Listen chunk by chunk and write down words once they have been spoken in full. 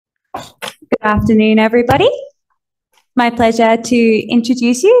Afternoon, everybody. My pleasure to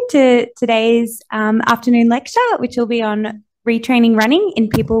introduce you to today's afternoon lecture, which will be on retraining running in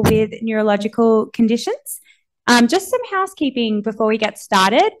people with neurological conditions. Just some housekeeping before we get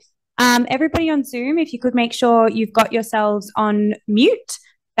started. Everybody on Zoom, if you could make sure you've got yourselves on mute,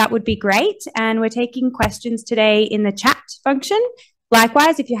 that would be great. And we're taking questions today in the chat function.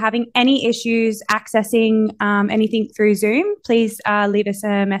 Likewise, if you're having any issues accessing anything through Zoom, please leave us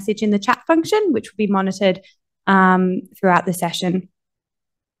a message in the chat function, which will be monitored throughout the session.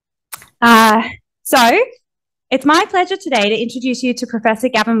 So it's my pleasure today to introduce you to Professor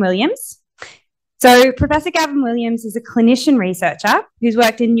Gavin Williams. So Professor Gavin Williams is a clinician researcher who's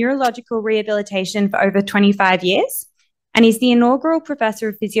worked in neurological rehabilitation for over 25 years, and he's the inaugural Professor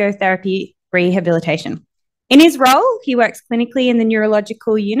of Physiotherapy Rehabilitation. In his role, he works clinically in the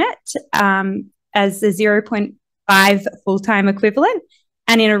neurological unit as a 0.5 full-time equivalent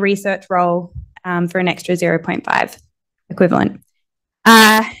and in a research role for an extra 0.5 equivalent.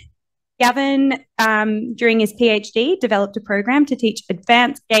 Gavin, during his PhD, developed a program to teach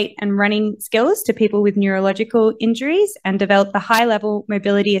advanced gait and running skills to people with neurological injuries and developed the high-level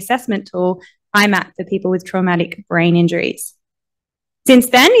mobility assessment tool, HiMAT, for people with traumatic brain injuries.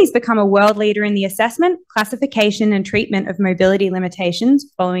 Since then, he's become a world leader in the assessment, classification and treatment of mobility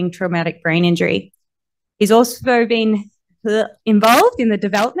limitations following traumatic brain injury. He's also been involved in the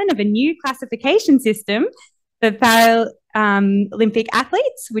development of a new classification system for Paralympic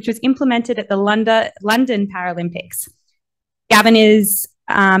athletes, which was implemented at the London Paralympics. Gavin is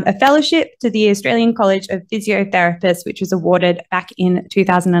a fellowship to the Australian College of Physiotherapists, which was awarded back in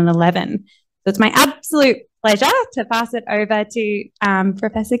 2011. So it's my absolute pleasure to pass it over to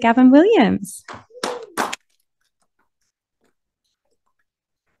Professor Gavin Williams.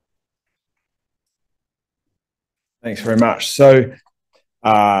 Thanks very much. So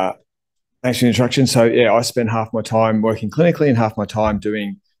thanks for the introduction. So yeah, I spend half my time working clinically and half my time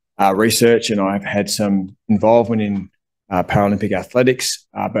doing research, and I've had some involvement in Paralympic athletics,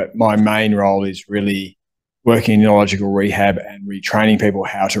 but my main role is really working in neurological rehab and retraining people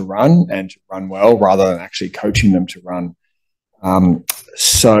how to run and to run well rather than actually coaching them to run.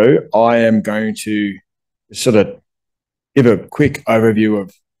 So I am going to sort of give a quick overview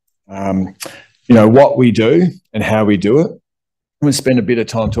of, what we do and how we do it. I'm going to spend a bit of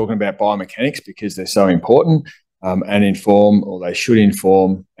time talking about biomechanics because they're so important and inform, or they should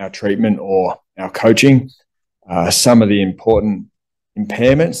inform, our treatment or our coaching. Some of the important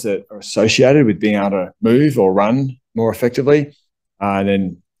impairments that are associated with being able to move or run more effectively, and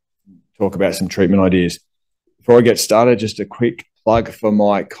then talk about some treatment ideas. Before I get started, just a quick plug for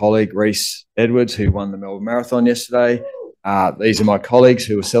my colleague, Reese Edwards, who won the Melbourne Marathon yesterday. These are my colleagues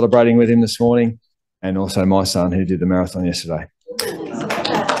who were celebrating with him this morning, and also my son who did the marathon yesterday.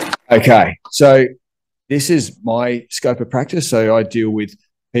 Okay, so this is my scope of practice. So I deal with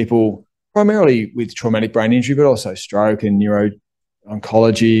people primarily with traumatic brain injury, but also stroke and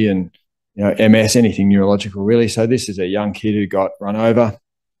neuro-oncology and MS, anything neurological really. So this is a young kid who got run over,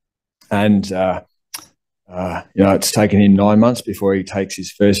 and it's taken him 9 months before he takes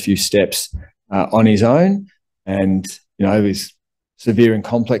his first few steps on his own, and this severe and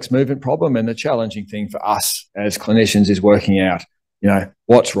complex movement problem. And the challenging thing for us as clinicians is working out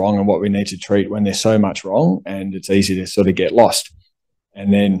what's wrong and what we need to treat when there's so much wrong, and it's easy to sort of get lost.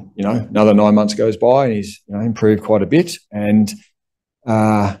 And then another 9 months goes by and he's improved quite a bit, and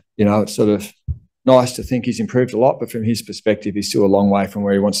it's sort of nice to think he's improved a lot, but from his perspective, he's still a long way from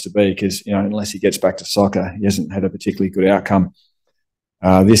where he wants to be because, unless he gets back to soccer, he hasn't had a particularly good outcome.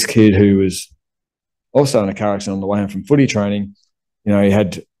 This kid who was also in a car accident on the way home from footy training, he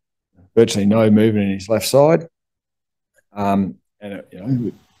had virtually no movement in his left side.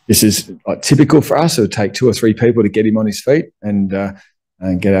 This is typical for us. It would take 2 or 3 people to get him on his feet and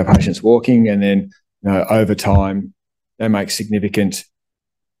get our patients walking. And then, over time, they make significant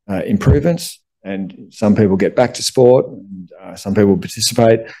improvements, and some people get back to sport, and some people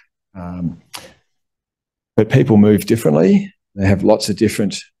participate. But people move differently. They have lots of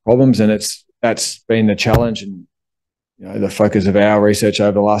different problems, and that's been the challenge. And the focus of our research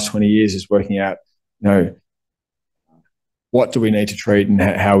over the last 20 years is working out, what do we need to treat and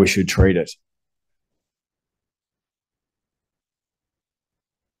how we should treat it.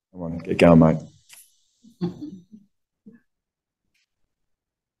 Come on, get going, mate.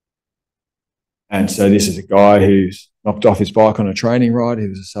 And so this is a guy who's knocked off his bike on a training ride. He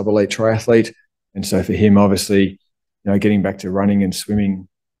was a sub-elite triathlete. And so for him, obviously, getting back to running and swimming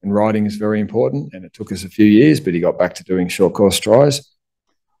and riding is very important. And it took us a few years, but he got back to doing short course tries.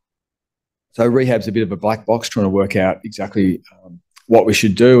 So rehab's a bit of a black box, trying to work out exactly what we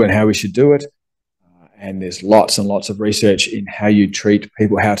should do and how we should do it. And there's lots and lots of research in how you treat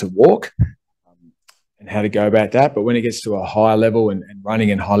people, how to walk, and how to go about that. But when it gets to a higher level and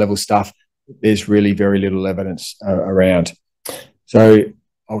running and high level stuff, there's really very little evidence around. So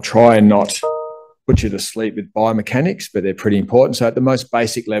I'll try and not put you to sleep with biomechanics, but they're pretty important. So at the most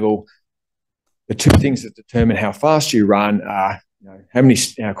basic level, the two things that determine how fast you run are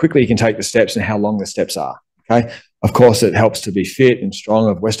how quickly you can take the steps and how long the steps are. Okay. Of course, it helps to be fit and strong,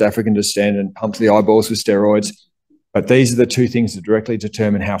 of West African descent, and pump the eyeballs with steroids. But these are the two things that directly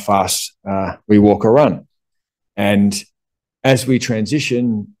determine how fast we walk or run. And as we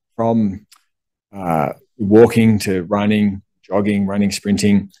transition from walking to running, jogging, running,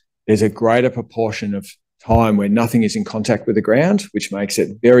 sprinting, there's a greater proportion of time where nothing is in contact with the ground, which makes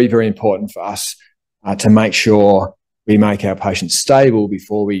it very, very important for us to make sure we make our patients stable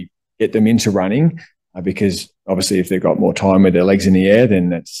before we get them into running, because obviously if they've got more time with their legs in the air, then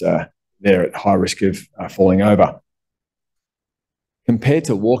that's they're at high risk of falling over. Compared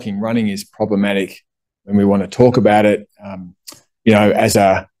to walking, running is problematic when we want to talk about it, as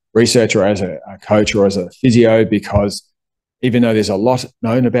a researcher, as a coach, or as a physio, because even though there's a lot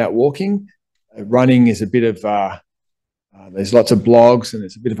known about walking, running is a bit of, there's lots of blogs and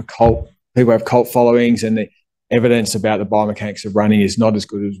it's a bit of a cult. People have cult followings, and the evidence about the biomechanics of running is not as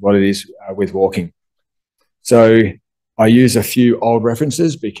good as what it is with walking. So I use a few old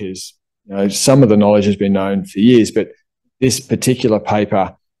references because some of the knowledge has been known for years, but this particular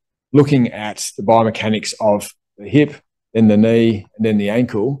paper, looking at the biomechanics of the hip, then the knee, and then the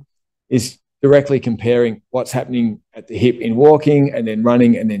ankle, is directly comparing what's happening at the hip in walking and then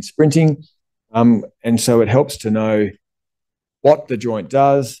running and then sprinting. And so it helps to know what the joint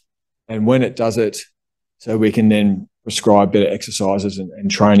does and when it does it, so we can then prescribe better exercises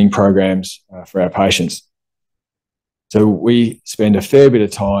and training programs for our patients. So we spend a fair bit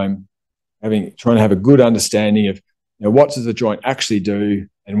of time trying to have a good understanding of what does the joint actually do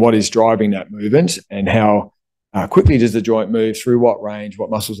and what is driving that movement, and how quickly does the joint move, through what range, what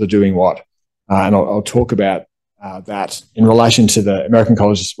muscles are doing what. And I'll talk about that in relation to the American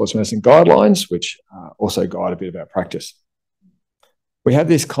College of Sports Medicine guidelines, which also guide a bit of our practice. We have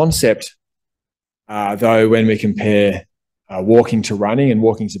this concept, though, when we compare walking to running, and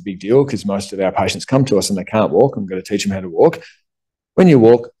walking is a big deal because most of our patients come to us and they can't walk. I'm going to teach them how to walk. When you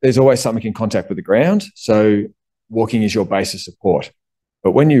walk, there's always something in contact with the ground. So walking is your base of support.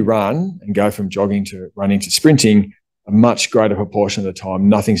 But when you run and go from jogging to running to sprinting, a much greater proportion of the time,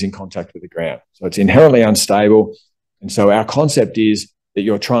 nothing's in contact with the ground. So it's inherently unstable. And so our concept is that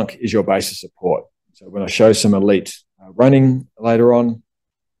your trunk is your base of support. So when I show some elite running later on,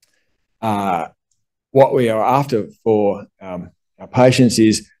 what we are after for our patients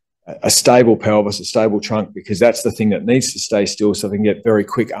is a stable pelvis, a stable trunk, because that's the thing that needs to stay still so they can get very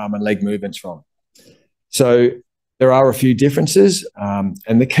quick arm and leg movements from. So there are a few differences,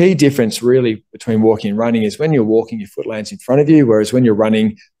 and the key difference really between walking and running is when you're walking, your foot lands in front of you, whereas when you're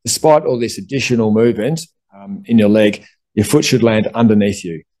running, despite all this additional movement in your leg, your foot should land underneath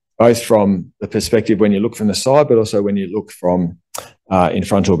you, both from the perspective when you look from the side, but also when you look from in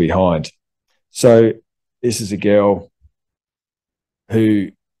front or behind. So this is a girl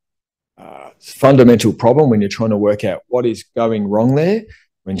who fundamental problem when you're trying to work out what is going wrong there,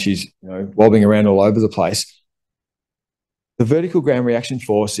 when she's wobbling around all over the place. The vertical ground reaction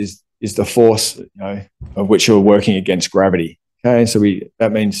force is the force of which you're working against gravity. Okay, so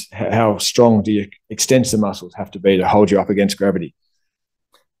that means how strong do your extensor muscles have to be to hold you up against gravity.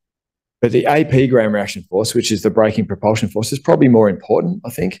 But the AP ground reaction force, which is the braking propulsion force, is probably more important, I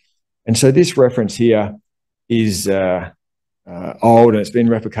think. And so this reference here is old, and it's been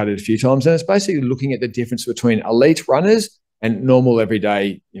replicated a few times, and it's basically looking at the difference between elite runners and normal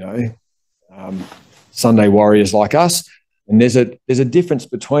everyday, Sunday warriors like us. And there's a difference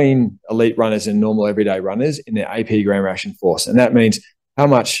between elite runners and normal everyday runners in their AP ground reaction force, and that means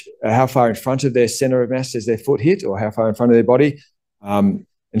how far in front of their center of mass does their foot hit, or how far in front of their body. And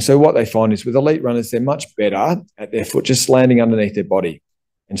so what they find is with elite runners, they're much better at their foot just landing underneath their body,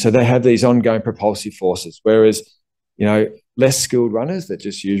 and so they have these ongoing propulsive forces. Whereas less skilled runners that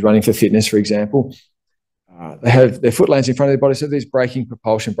just use running for fitness, for example, they have their foot lands in front of their body, so there's braking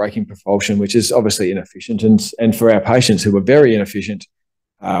propulsion, which is obviously inefficient, and for our patients who are very inefficient,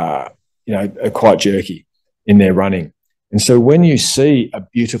 are quite jerky in their running. And so when you see a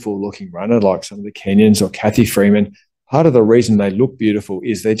beautiful looking runner like some of the Kenyans or Kathy Freeman, part of the reason they look beautiful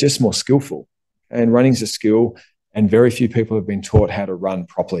is they're just more skillful. And running's a skill, and very few people have been taught how to run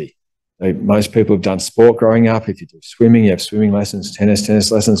properly. Most people have done sport growing up. If you do swimming, you have swimming lessons, tennis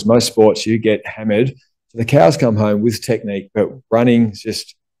lessons. Most sports, you get hammered So the cows come home with technique, but running is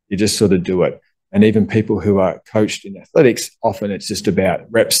just, you just sort of do it. And even people who are coached in athletics, often it's just about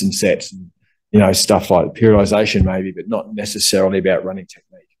reps and sets and, you know, stuff like periodization maybe, but not necessarily about running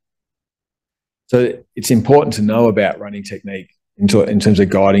technique. So it's important to know about running technique in terms of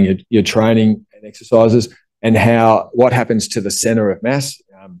guiding your training and exercises, and what happens to the center of mass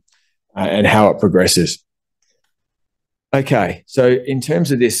and how it progresses. Okay, so in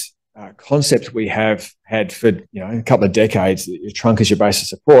terms of this concept we have had for a couple of decades, that your trunk is your base of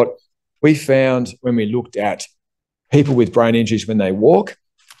support, we found when we looked at people with brain injuries when they walk,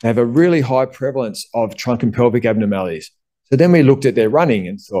 they have a really high prevalence of trunk and pelvic abnormalities. So then we looked at their running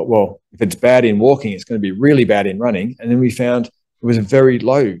and thought, well, if it's bad in walking, it's going to be really bad in running. And then we found it was a very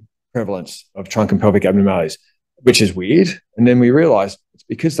low prevalence of trunk and pelvic abnormalities, which is weird. And then we realized it's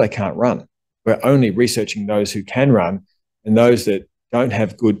because they can't run. We're only researching those who can run, and those that don't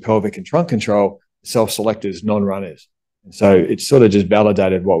have good pelvic and trunk control, self-select as non-runners. And so it sort of just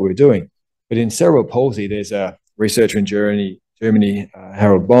validated what we were doing. But in cerebral palsy, there's a researcher in Germany,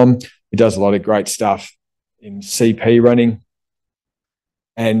 Harold Bohm, who does a lot of great stuff in CP running.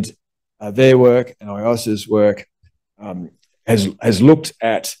 And their work and IOS's work has looked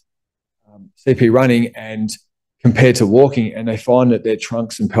at CP running and compared to walking, and they find that their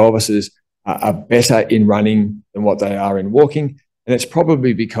trunks and pelvises are better in running than what they are in walking. And it's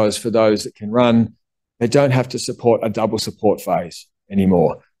probably because for those that can run, they don't have to support a double support phase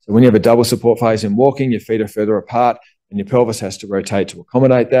anymore. So when you have a double support phase in walking, your feet are further apart and your pelvis has to rotate to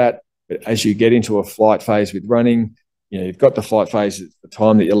accommodate that. But as you get into a flight phase with running, you've got the flight phase at the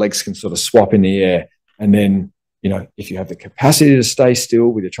time that your legs can sort of swap in the air. And then, if you have the capacity to stay still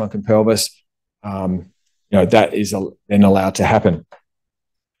with your trunk and pelvis, that is then allowed to happen.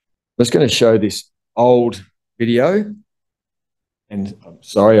 I'm just going to show this old video. And I'm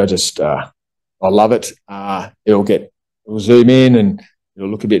sorry, I love it. It'll zoom in and it'll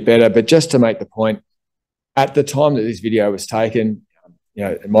look a bit better. But just to make the point, at the time that this video was taken,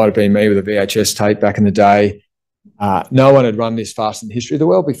 it might have been me with a VHS tape back in the day. No one had run this fast in the history of the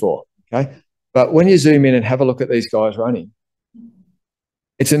world before. Okay, but when you zoom in and have a look at these guys running,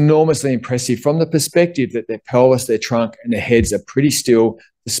 it's enormously impressive from the perspective that their pelvis, their trunk, and their heads are pretty still,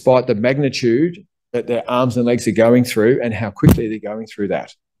 despite the magnitude that their arms and legs are going through and how quickly they're going through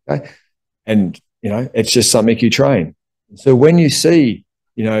that. Okay, and it's just something you train. So when you see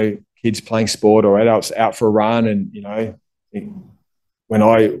kids playing sport or adults out for a run, and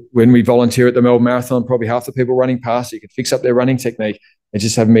when we volunteer at the Melbourne Marathon, probably half the people running past, you can fix up their running technique. They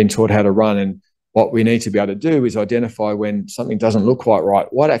just haven't been taught how to run. And what we need to be able to do is identify when something doesn't look quite right.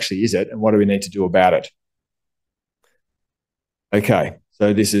 What actually is it, and what do we need to do about it? Okay,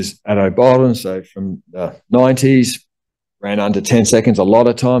 so this is Addo Bolden. So from the 90s, ran under 10 seconds a lot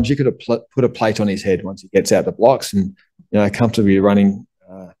of times. You could have put a plate on his head once he gets out the blocks and, comfortably running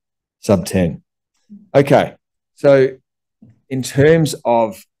sub 10. Okay, so in terms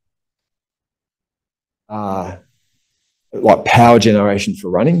of like power generation for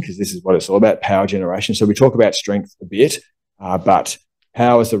running, because this is what it's all about, power generation. So we talk about strength a bit, but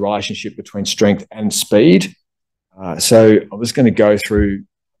power is the relationship between strength and speed. So I'm just going to go through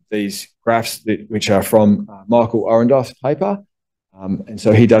these graphs which are from Michael Orendorff's paper. And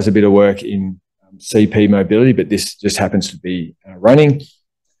so he does a bit of work in CP mobility, but this just happens to be running.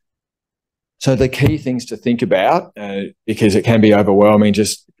 So the key things to think about, because it can be overwhelming,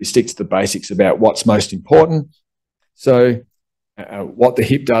 just if you stick to the basics about what's most important. So what the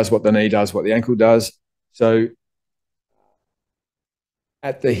hip does, what the knee does, what the ankle does. So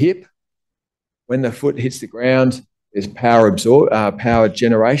at the hip, when the foot hits the ground, there's power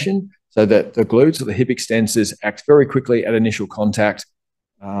generation, so that the glutes or the hip extensors act very quickly at initial contact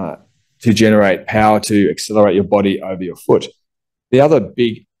to generate power to accelerate your body over your foot. The other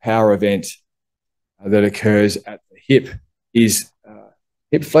big power event that occurs at the hip is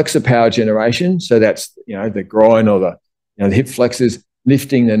hip flexor power generation. So that's the groin or the hip flexors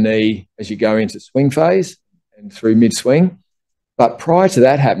lifting the knee as you go into swing phase and through mid-swing. But prior to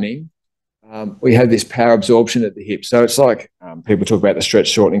that happening, we have this power absorption at the hip. So it's like people talk about the stretch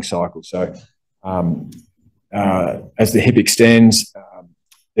shortening cycle. So as the hip extends,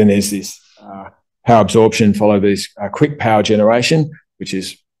 then there's this power absorption followed by this quick power generation, which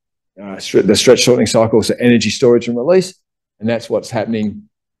is the stretch shortening cycle, so energy storage and release. And that's what's happening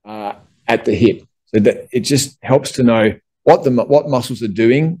at the hip. So that it just helps to know what muscles are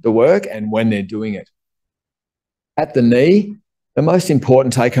doing the work and when they're doing it. At the knee, the most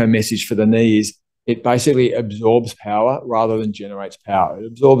important take-home message for the knee is it basically absorbs power rather than generates power. It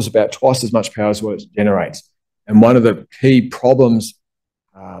absorbs about twice as much power as what it generates. And one of the key problems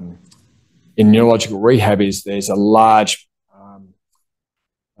in neurological rehab is there's a large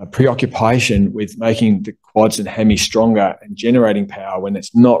preoccupation with making the quads and hammies stronger and generating power when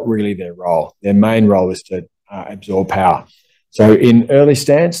it's not really their role. Their main role is to absorb power. So in early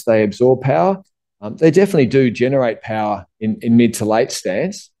stance, they absorb power. They definitely do generate power in mid to late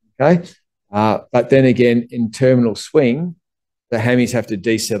stance, okay? But then again, in terminal swing, the hammies have to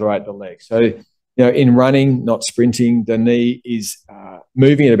decelerate the leg. So, you know, in running, not sprinting, the knee is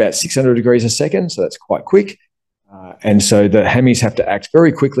moving at about 600 degrees a second, so that's quite quick. And so the hammies have to act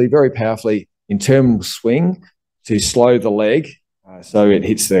very quickly, very powerfully in terminal swing to slow the leg so it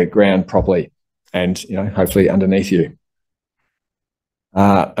hits the ground properly and, you know, hopefully underneath you.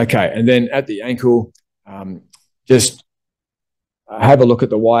 Okay, and then at the ankle, just have a look at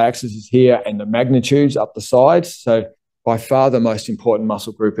the y-axis here and the magnitudes up the sides. So by far the most important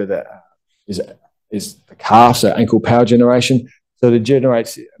muscle group of that is the calf, so ankle power generation. So it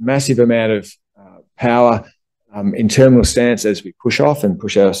generates a massive amount of power in terminal stance as we push off and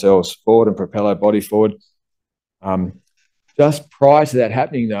push ourselves forward and propel our body forward. Just prior to that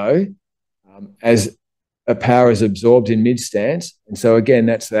happening, though, as a power is absorbed in mid-stance, and so again,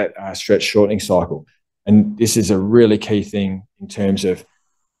 that's that stretch shortening cycle. And this is a really key thing in terms of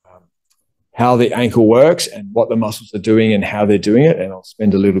how the ankle works and what the muscles are doing and how they're doing it, and I'll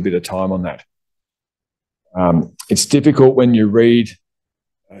spend a little bit of time on that. It's difficult when you read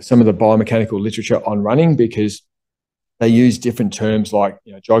some of the biomechanical literature on running because they use different terms like,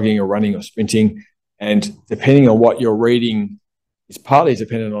 you know, jogging or running or sprinting, and depending on what you're reading is partly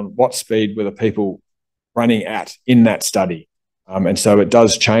dependent on what speed were the people running at in that study. And so it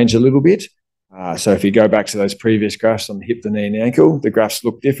does change a little bit. So if you go back to those previous graphs on the hip, the knee and the ankle, the graphs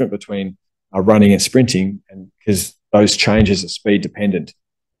look different between running and sprinting, and because those changes are speed dependent.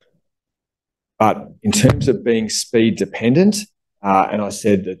 But in terms of being speed dependent, and I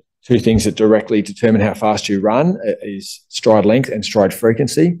said that two things that directly determine how fast you run is stride length and stride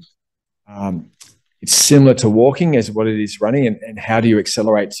frequency. It's similar to walking as what it is running, and how do you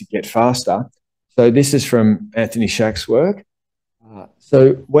accelerate to get faster? So this is from Anthony Shack's work.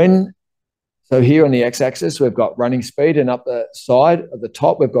 So here on the x-axis, we've got running speed, and up the side of the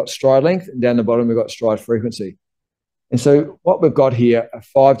top, we've got stride length, and down the bottom, we've got stride frequency. And so what we've got here are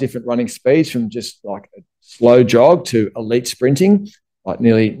 5 different running speeds from just like a slow jog to elite sprinting, like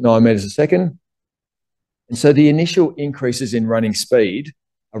nearly 9 meters a second. And so the initial increases in running speed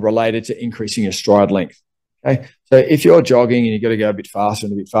are related to increasing your stride length. Okay, so if you're jogging and you've got to go a bit faster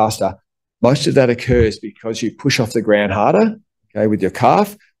and a bit faster, most of that occurs because you push off the ground harder, okay, with your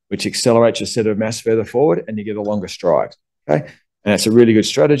calf, which accelerates your center of mass further forward, and you get a longer stride. Okay, and it's a really good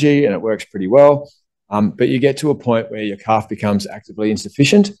strategy and it works pretty well. But you get to a point where your calf becomes actively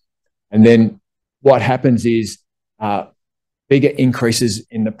insufficient, and then what happens is bigger increases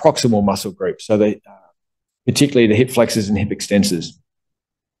in the proximal muscle group, so particularly the hip flexors and hip extensors.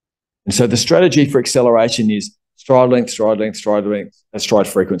 And so the strategy for acceleration is stride length, stride length, stride length, and stride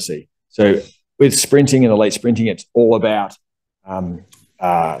frequency. So with sprinting and elite sprinting, it's all about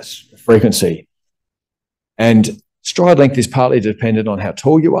frequency. And stride length is partly dependent on how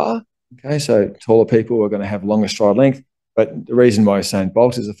tall you are. Okay, so taller people are going to have longer stride length. But the reason why Usain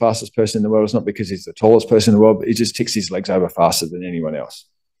Bolt is the fastest person in the world is not because he's the tallest person in the world, but he just ticks his legs over faster than anyone else.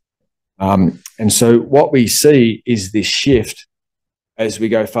 And so what we see is this shift as we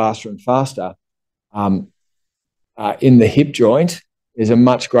go faster and faster. In the hip joint, there's a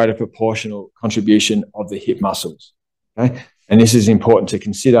much greater proportional contribution of the hip muscles. Okay, and this is important to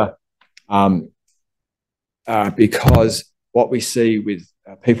consider because what we see with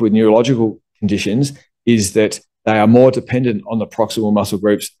people with neurological conditions is that they are more dependent on the proximal muscle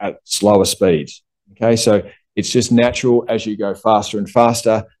groups at slower speeds. Okay, so it's just natural as you go faster and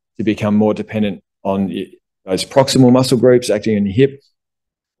faster to become more dependent on those proximal muscle groups acting in the hip.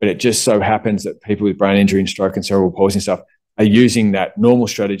 But it just so happens that people with brain injury and stroke and cerebral palsy and stuff are using that normal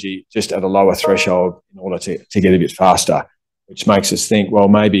strategy just at a lower threshold in order to get a bit faster, which makes us think, well,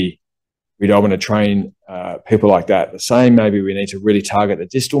 maybe we don't want to train people like that the same. Maybe we need to really target the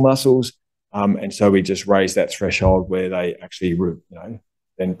distal muscles. And so we just raise that threshold where they actually,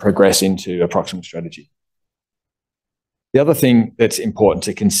 then progress into a proximal strategy. The other thing that's important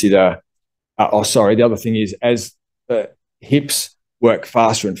to consider, the other thing is as the hips work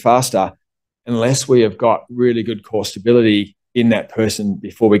faster and faster, unless we have got really good core stability in that person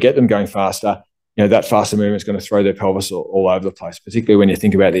before we get them going faster, that faster movement is going to throw their pelvis all over the place, particularly when you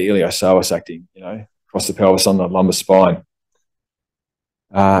think about the iliopsoas acting, across the pelvis on the lumbar spine.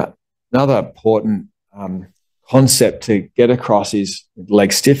 Another important concept to get across is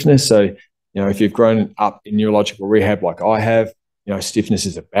leg stiffness. So, if you've grown up in neurological rehab like I have, stiffness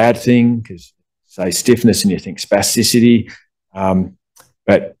is a bad thing because say stiffness and you think spasticity.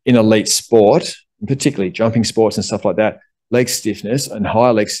 But in elite sport, and particularly jumping sports and stuff like that, leg stiffness and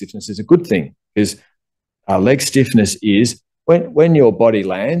higher leg stiffness is a good thing because leg stiffness is when your body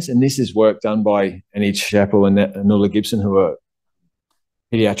lands, and this is work done by Annie Chappell and Nuala Gibson, who are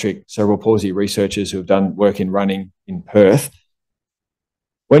pediatric cerebral palsy researchers who have done work in running in Perth.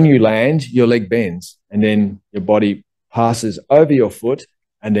 When you land, your leg bends and then your body passes over your foot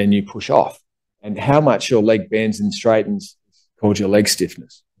and then you push off. And how much your leg bends and straightens is called your leg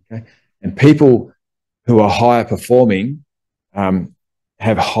stiffness. Okay? And people who are higher performing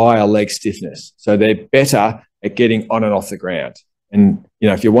have higher leg stiffness. So they're better at getting on and off the ground. And,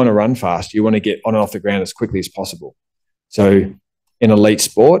 if you want to run fast, you want to get on and off the ground as quickly as possible. So in elite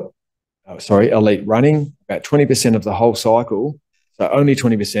sport, elite running, about 20% of the whole cycle, so only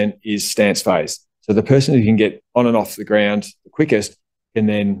 20% is stance phase. So the person who can get on and off the ground the quickest can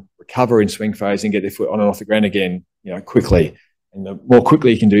then recover in swing phase and get their foot on and off the ground again, quickly. And the more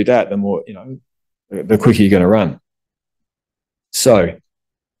quickly you can do that, the more, the quicker you're going to run. So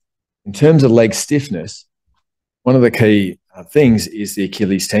in terms of leg stiffness, one of the key things is the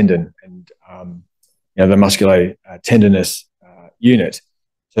Achilles tendon and, the musculotendinous unit.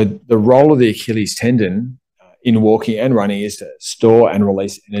 So the role of the Achilles tendon in walking and running is to store and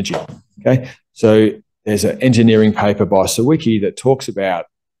release energy. Okay, so there's an engineering paper by Sawicki that talks about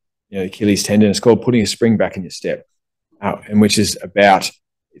the Achilles tendon. It's called putting a spring back in your step, and which is about,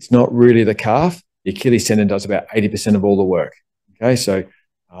 it's not really the calf. The Achilles tendon does about 80% of all the work. Okay, so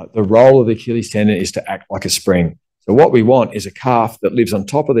the role of the Achilles tendon is to act like a spring. So what we want is a calf that lives on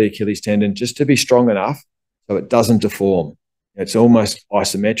top of the Achilles tendon just to be strong enough so it doesn't deform. It's almost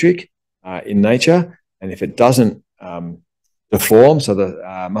isometric in nature, and if it doesn't deform, so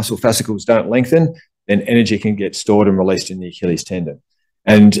the muscle fascicles don't lengthen, then energy can get stored and released in the Achilles tendon.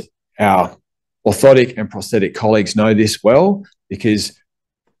 And our orthotic and prosthetic colleagues know this well because,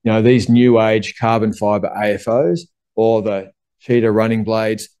 these new age carbon fiber AFOs or the cheetah running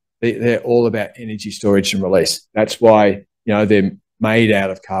blades, they're all about energy storage and release. That's why, they're made out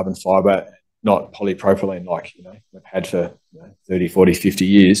of carbon fiber, not polypropylene like, we've had for 30, 40, 50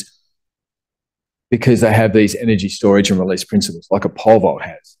 years, because they have these energy storage and release principles like a pole vault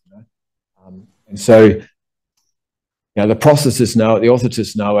has. And so, the prosthetists know it, the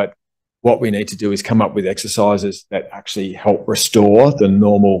orthotists know it. What we need to do is come up with exercises that actually help restore the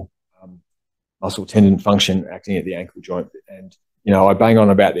normal muscle tendon function acting at the ankle joint. And, I bang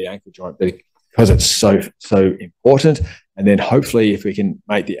on about the ankle joint because it's so important. And then hopefully if we can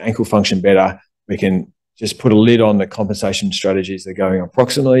make the ankle function better, we can just put a lid on the compensation strategies that are going on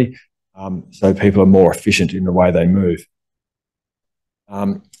proximally, so people are more efficient in the way they move.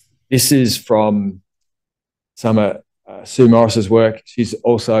 This is from some Sue Morris's work. She's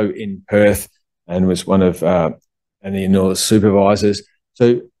also in Perth and was one of Annie and Nuala's supervisors.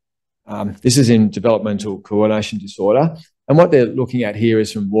 So this is in developmental coordination disorder. And what they're looking at here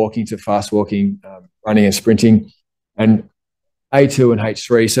is from walking to fast walking, running and sprinting, and A2 and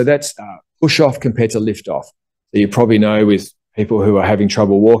H3. So that's push off compared to lift off. So you probably know with people who are having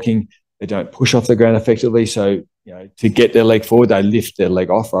trouble walking, they don't push off the ground effectively. So, to get their leg forward, they lift their leg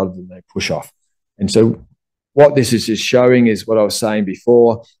off rather than they push off. And so what this is just showing is what I was saying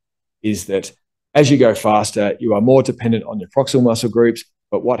before, is that as you go faster, you are more dependent on your proximal muscle groups.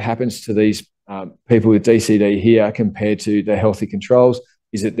 But what happens to these people with DCD here compared to the healthy controls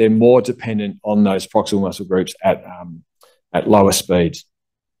is that they're more dependent on those proximal muscle groups at lower speeds.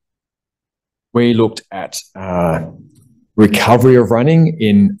 We looked at recovery of running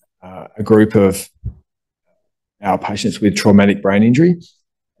in a group of our patients with traumatic brain injury.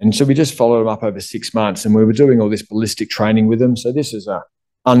 And so we just followed them up over 6 months, and we were doing all this ballistic training with them. So this is an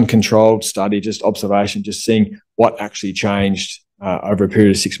uncontrolled study, just observation, just seeing what actually changed over a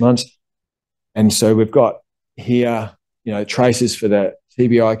period of 6 months. And so we've got here, traces for the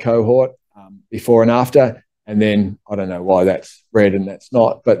TBI cohort before and after. And then I don't know why that's red and that's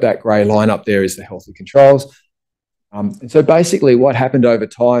not, but that grey line up there is the healthy controls. And so basically what happened over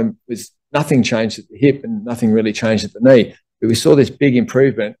time was nothing changed at the hip and nothing really changed at the knee. But we saw this big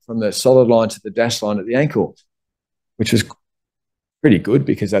improvement from the solid line to the dashed line at the ankle, which was pretty good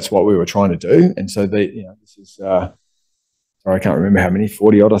because that's what we were trying to do. And so this is, sorry, I can't remember how many,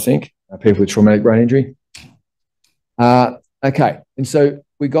 40 odd, I think, people with traumatic brain injury. Okay. And so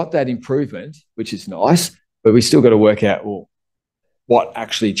we got that improvement, which is nice, but we still got to work out, well, what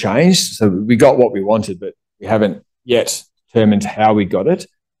actually changed. So we got what we wanted, but we haven't yet determined how we got it.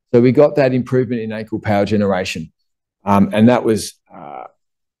 So we got that improvement in ankle power generation. And that was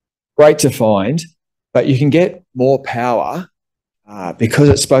great to find, but you can get more power because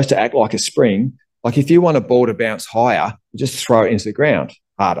it's supposed to act like a spring, like if you want a ball to bounce higher, you just throw it into the ground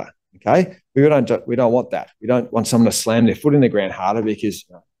harder, okay? We don't want that. We don't want someone to slam their foot in the ground harder because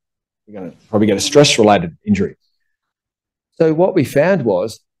you're going to probably get a stress-related injury. So what we found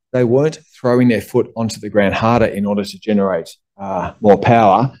was they weren't throwing their foot onto the ground harder in order to generate more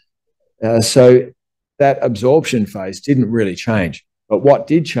power. So that absorption phase didn't really change. But what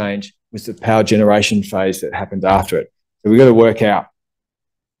did change was the power generation phase that happened after it. So we've got to work out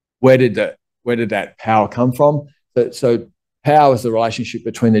where did that power come from. So power is the relationship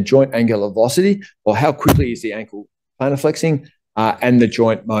between the joint angular velocity, or how quickly is the ankle plantarflexing, and the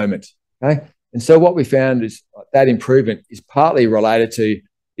joint moment. Okay, and so what we found is that improvement is partly related to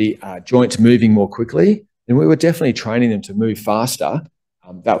the joints moving more quickly, and we were definitely training them to move faster.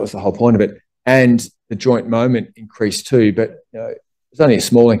 That was the whole point of it, and the joint moment increased too. But it was only a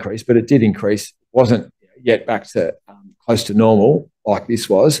small increase, but it did increase. It wasn't yet back to close to normal like this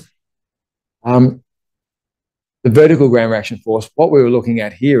was. The vertical ground reaction force, what we were looking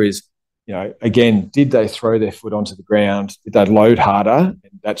at here is, again, did they throw their foot onto the ground? Did they load harder?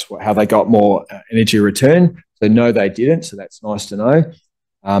 And that's how they got more energy return. So no, they didn't. So that's nice to know.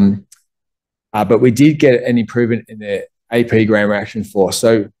 But we did get an improvement in their AP ground reaction force.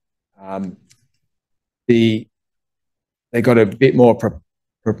 So they got a bit more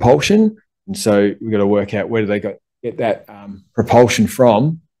propulsion. And so we've got to work out where do they get that propulsion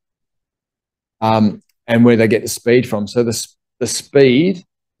from, and where they get the speed from. So the speed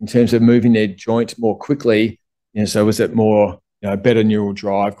in terms of moving their joint more quickly, so was it more, better neural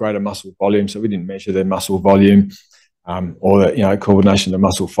drive, greater muscle volume? So we didn't measure their muscle volume or the, coordination of the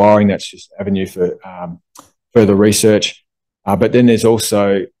muscle firing. That's just an avenue for further research. But then there's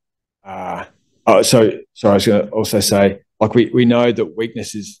also, I was going to also say, like we know that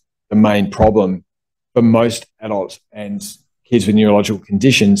weakness is the main problem for most adults and kids with neurological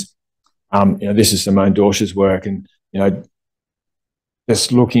conditions. This is Simone Dorsch's work, and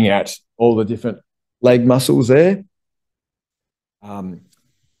just looking at all the different leg muscles there, on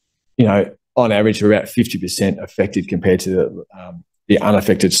average, we're about 50% affected compared to the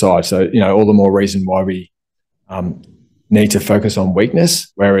unaffected side. So, all the more reason why we need to focus on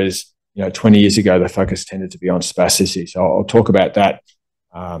weakness, whereas 20 years ago the focus tended to be on spasticity. So I'll talk about that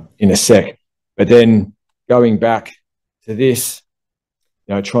in a sec. But then going back to this,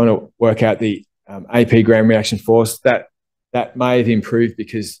 trying to work out the AP ground reaction force, that may have improved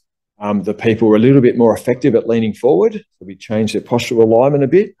because the people were a little bit more effective at leaning forward. So we changed their postural alignment a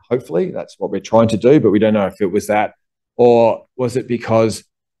bit. Hopefully that's what we're trying to do, but we don't know if it was that, or was it because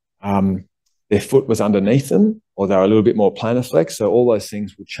their foot was underneath them, or they were a little bit more plantar flex. So all those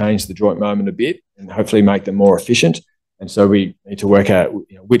things would change the joint moment a bit and hopefully make them more efficient. And so we need to work out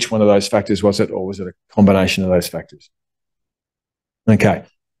which one of those factors was it, or was it a combination of those factors? Okay.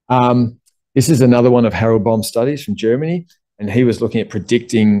 This is another one of Harold Baum's studies from Germany, and he was looking at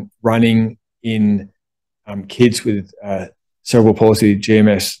predicting running in kids with cerebral palsy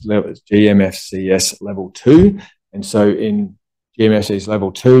GMFCS level 2. And so in GMFCS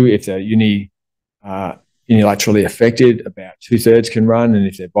level 2, if they're unilaterally affected, about 2/3 can run, and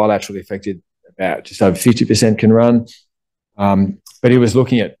if they're bilaterally affected, about just over 50% can run. But he was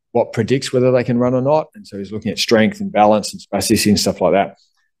looking at what predicts whether they can run or not. And so he's looking at strength and balance and spasticity and stuff like that.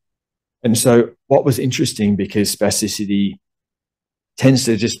 And so what was interesting, because spasticity tends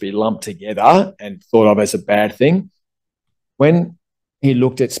to just be lumped together and thought of as a bad thing, when he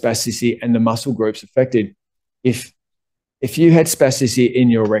looked at spasticity and the muscle groups affected, if you had spasticity in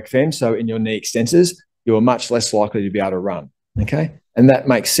your rec fem, so in your knee extensors, you were much less likely to be able to run, okay? And that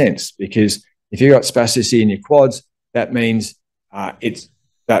makes sense, because if you've got spasticity in your quads, that means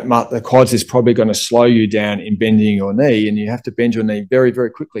the quads is probably going to slow you down in bending your knee, and you have to bend your knee very, very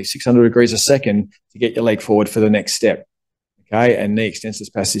quickly, 600 degrees a second, to get your leg forward for the next step, okay? And knee extensor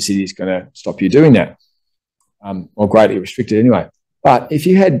spasticity is going to stop you doing that, or greatly restricted anyway. But if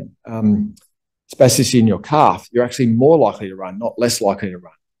you had spasticity in your calf, you're actually more likely to run, not less likely to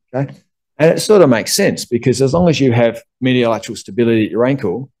run, okay? And it sort of makes sense, because as long as you have medial lateral stability at your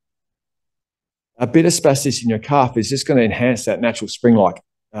ankle, a bit of spasticity in your calf is just going to enhance that natural spring-like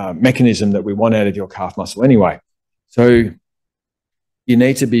mechanism that we want out of your calf muscle anyway. So you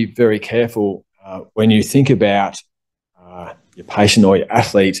need to be very careful when you think about your patient or your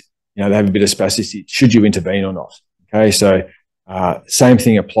athlete, they have a bit of spasticity, should you intervene or not? Okay, so same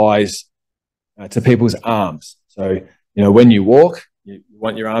thing applies to people's arms. So, when you walk, you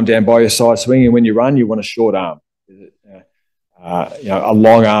want your arm down by your side swing, and when you run, you want a short arm. A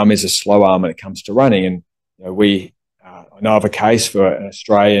long arm is a slow arm when it comes to running. And I know of a case for an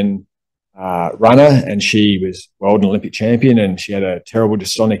Australian runner, and she was world and Olympic champion, and she had a terrible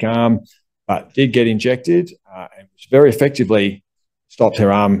dystonic arm, but did get injected and which very effectively stopped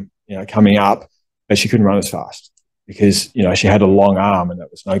her arm, coming up, but she couldn't run as fast because, she had a long arm and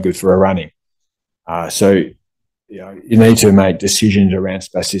that was no good for her running. So you need to make decisions around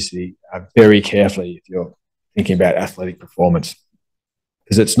spasticity very carefully if you're thinking about athletic performance,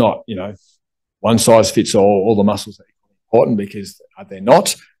 because it's not, one size fits all the muscles are important, because they're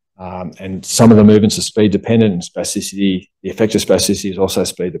not. And some of the movements are speed dependent, and spasticity, the effect of spasticity is also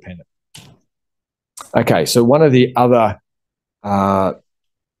speed dependent. Okay, so one of the other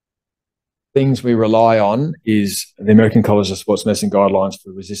things we rely on is the American College of Sports Medicine guidelines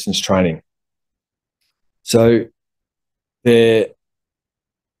for resistance training. So there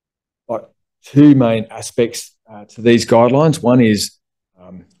are two main aspects to these guidelines. One is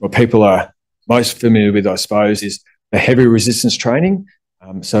what people are most familiar with, I suppose, is the heavy resistance training.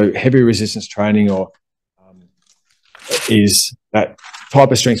 So heavy resistance training is that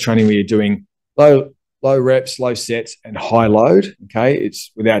type of strength training where you're doing low reps, low sets, and high load. Okay,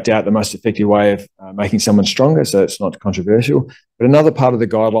 it's without doubt the most effective way of making someone stronger, so it's not controversial. But another part of the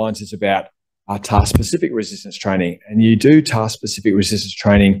guidelines is about task-specific resistance training, and you do task-specific resistance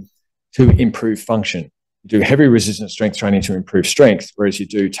training to improve function. You do heavy resistance strength training to improve strength, whereas you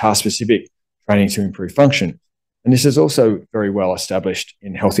do task-specific training to improve function. And this is also very well established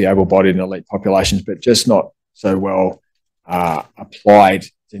in healthy, able-bodied and elite populations, but just not so well applied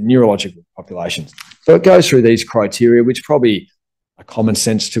to neurological populations. So it goes through these criteria, which probably are common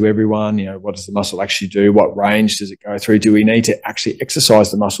sense to everyone. What does the muscle actually do? What range does it go through? Do we need to actually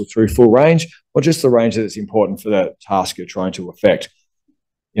exercise the muscle through full range, or just the range that's important for the task you're trying to affect?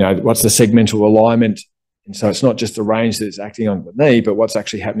 What's the segmental alignment? And so it's not just the range that's acting on the knee, but what's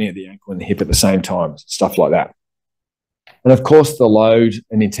actually happening at the ankle and the hip at the same time, stuff like that. And of course, the load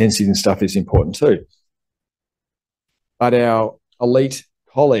and intensity and stuff is important too. But our elite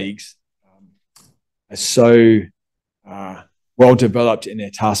colleagues are so well developed in their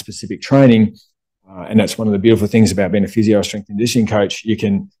task-specific training, and that's one of the beautiful things about being a physio strength and conditioning coach. You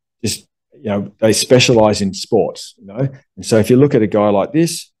can just, they specialize in sports, and so if you look at a guy like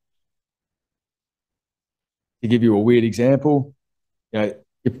this, to give you a weird example, you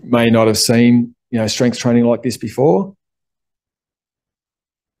may not have seen, strength training like this before,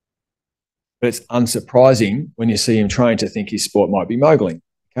 but it's unsurprising when you see him train to think his sport might be moguling,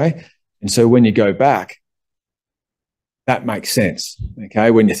 okay? And so when you go back, that makes sense,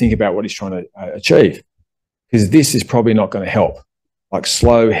 okay, when you think about what he's trying to achieve, because this is probably not going to help, like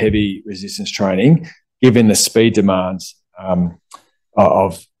slow, heavy resistance training, given the speed demands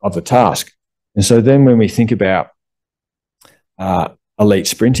of the task. And so then when we think about elite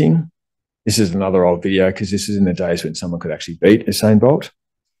sprinting, this is another old video, because this is in the days when someone could actually beat Usain Bolt.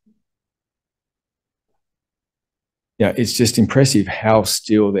 It's just impressive how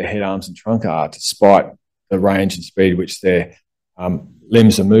still their head, arms, and trunk are, despite the range and speed which their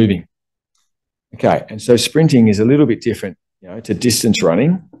limbs are moving. Okay, and so sprinting is a little bit different, to distance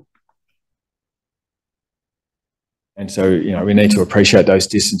running. And so, we need to appreciate those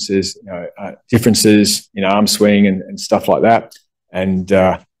distances, differences in arm swing and stuff like that. And,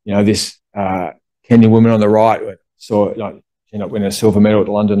 this Kenyan woman on the right saw, win a silver medal at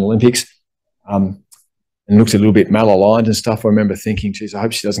the London Olympics. And looks a little bit malaligned and stuff. I remember thinking, geez, I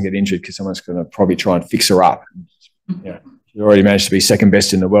hope she doesn't get injured, because someone's going to probably try and fix her up. She already managed to be second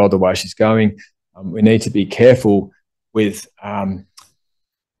best in the world the way she's going. We need to be careful with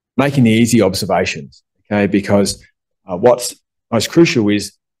making the easy observations, okay? Because what's most crucial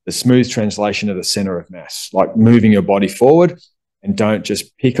is the smooth translation of the center of mass, like moving your body forward, and don't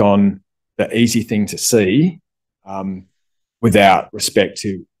just pick on the easy thing to see without respect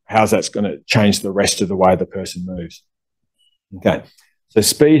to how that's going to change the rest of the way the person moves. Okay, so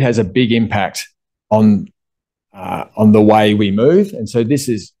speed has a big impact on the way we move, and so this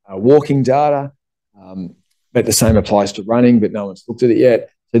is walking data, but the same applies to running, but no one's looked at it yet.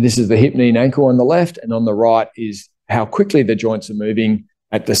 So this is the hip, knee, and ankle on the left, and on the right is how quickly the joints are moving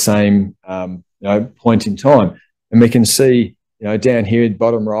at the same point in time. And we can see, down here,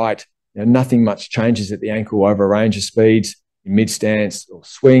 bottom right, nothing much changes at the ankle over a range of speeds. In mid-stance or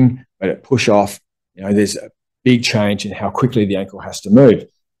swing, but at push-off, there's a big change in how quickly the ankle has to move.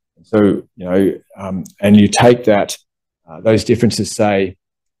 And so, and you take that, those differences, say,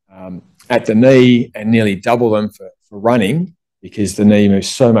 at the knee, and nearly double them for running, because the knee moves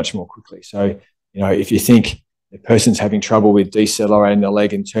so much more quickly. So, if you think the person's having trouble with decelerating the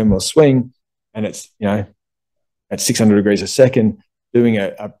leg in terminal swing, and it's, at 600 degrees a second, doing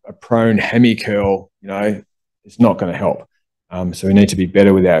a prone hemi curl, it's not going to help. So we need to be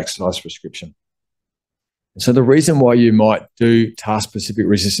better with our exercise prescription. And so the reason why you might do task-specific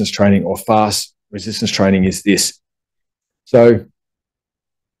resistance training or fast resistance training is this. So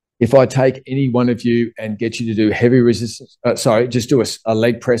if I take any one of you and get you to do heavy resistance, just do a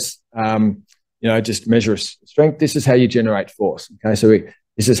leg press, just measure strength, this is how you generate force. Okay, so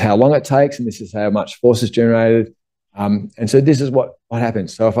this is how long it takes, and this is how much force is generated. And so this is what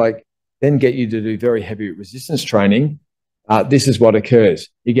happens. So if I then get you to do very heavy resistance training, this is what occurs.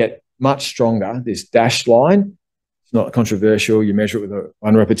 You get much stronger, this dashed line. It's not controversial. You measure it with a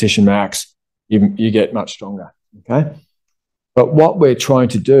 1 repetition max. You get much stronger, okay? But what we're trying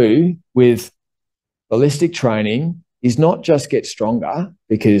to do with ballistic training is not just get stronger,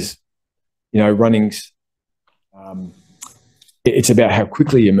 because, running's, it's about how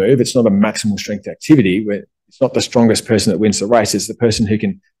quickly you move. It's not a maximal strength activity. It's not the strongest person that wins the race. It's the person who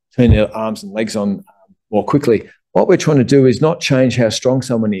can turn their arms and legs on more quickly. What we're trying to do is not change how strong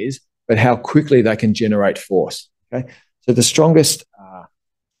someone is, but how quickly they can generate force, okay? So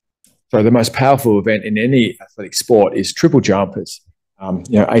the most powerful event in any athletic sport is triple jump. It's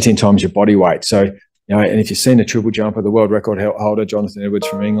 18 times your body weight. So and if you've seen a triple jumper, the world record holder Jonathan Edwards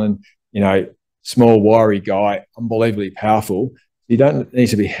from England, small wiry guy, unbelievably powerful. You don't need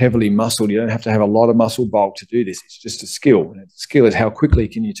to be heavily muscled. You don't have to have a lot of muscle bulk to do this. It's just a skill. And the skill is how quickly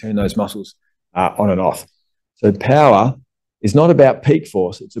can you turn those muscles on and off. So power is not about peak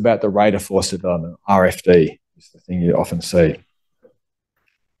force. It's about the rate of force development. RFD is the thing you often see.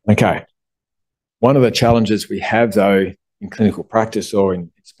 Okay. One of the challenges we have, though, in clinical practice or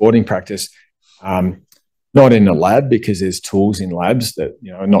in sporting practice, not in the lab, because there's tools in labs that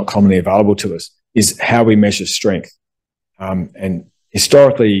are not commonly available to us, is how we measure strength. And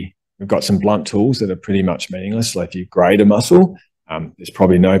historically, we've got some blunt tools that are pretty much meaningless. Like if you grade a muscle, there's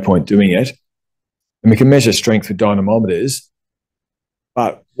probably no point doing it. And we can measure strength with dynamometers.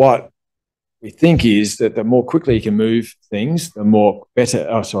 But what we think is that the more quickly you can move things, the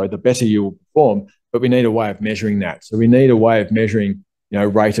better you will perform. But we need a way of measuring that. So we need a way of measuring,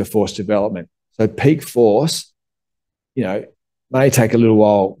 rate of force development. So peak force, may take a little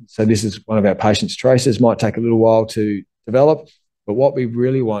while. So this is one of our patients' traces, might take a little while to develop. But what we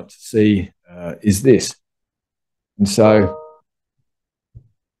really want to see is this. And so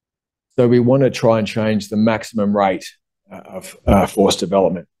we want to try and change the maximum rate of force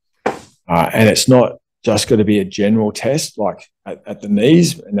development. And it's not just going to be a general test like at the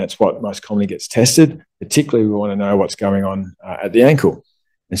knees, and that's what most commonly gets tested. Particularly, we want to know what's going on at the ankle.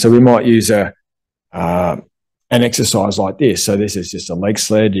 And so we might use an exercise like this. So this is just a leg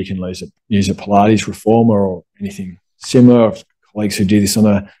sled. You can use a Pilates reformer or anything similar. I've colleagues who do this on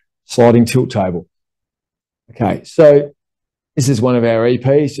a sliding tilt table. Okay, so this is one of our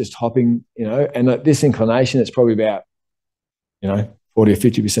EPs just hopping, and at this inclination, it's probably about, 40 or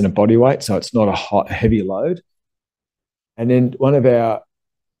 50% of body weight. So it's not a heavy load. And then one of our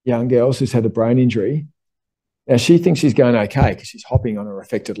young girls who's had a brain injury, now she thinks she's going okay because she's hopping on her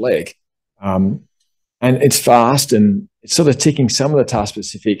affected leg. And it's fast and it's sort of ticking some of the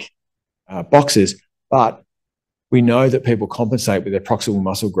task-specific boxes, but we know that people compensate with their proximal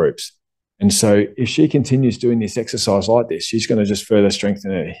muscle groups. And so if she continues doing this exercise like this, she's going to just further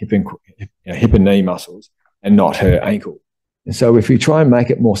strengthen her hip and knee muscles and not her ankle. And so if we try and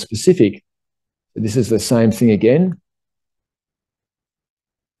make it more specific, this is the same thing again.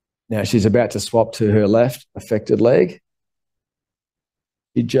 Now she's about to swap to her left affected leg.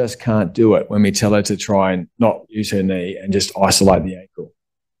 She just can't do it when we tell her to try and not use her knee and just isolate the ankle.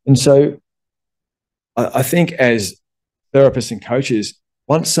 And so I think as therapists and coaches,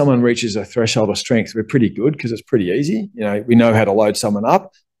 once someone reaches a threshold of strength, we're pretty good because it's pretty easy. We know how to load someone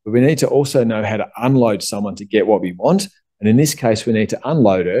up, but we need to also know how to unload someone to get what we want. And in this case, we need to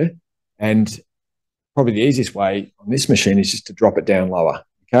unload her. And probably the easiest way on this machine is just to drop it down lower,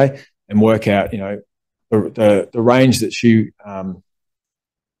 okay? And work out, the range that she,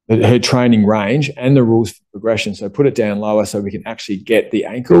 her training range and the rules for progression. So put it down lower so we can actually get the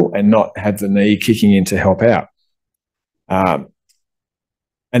ankle and not have the knee kicking in to help out. And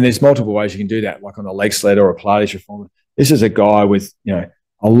there's multiple ways you can do that, like on a leg sled or a Pilates reformer. This is a guy with,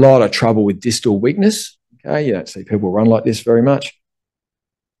 a lot of trouble with distal weakness. Okay, you don't see people run like this very much.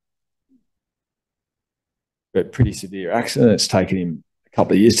 But pretty severe accident. It's taken him a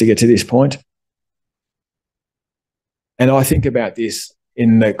couple of years to get to this point. And I think about this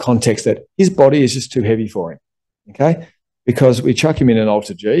in the context that his body is just too heavy for him, okay? Because we chuck him in an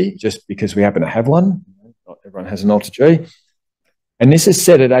Alter G just because we happen to have one. Not everyone has an Alter G. And this is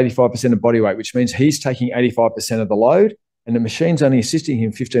set at 85% of body weight, which means he's taking 85% of the load and the machine's only assisting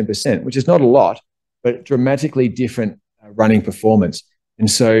him 15%, which is not a lot, but dramatically different running performance. And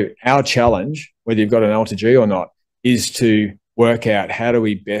so our challenge, whether you've got an L to G or not, is to work out how do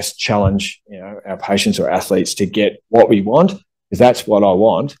we best challenge, our patients or athletes to get what we want, because that's what I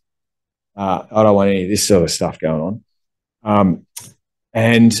want. I don't want any of this sort of stuff going on.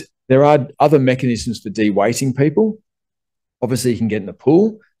 And there are other mechanisms for de-weighting people. Obviously, you can get in the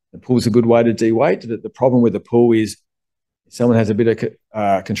pool. The pool is a good way to de-weight. The problem with the pool is if someone has a bit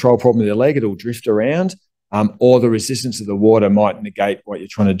of control problem with their leg, it'll drift around, or the resistance of the water might negate what you're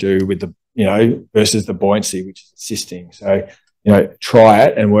trying to do with the, versus the buoyancy, which is assisting. So, try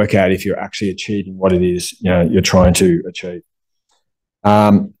it and work out if you're actually achieving what it is, you're trying to achieve.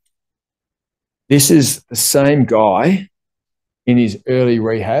 This is the same guy in his early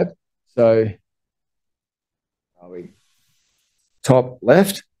rehab. So, top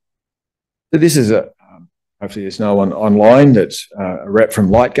left. So this is hopefully there's no one online that's a rep from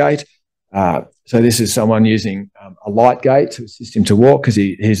Lightgate. So this is someone using a Lightgate to assist him to walk, because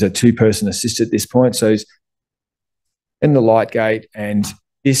he's a two-person assist at this point. So he's in the Lightgate, and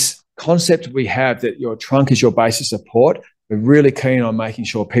this concept we have that your trunk is your base of support, we're really keen on making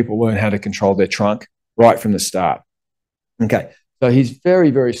sure people learn how to control their trunk right from the start. Okay, so he's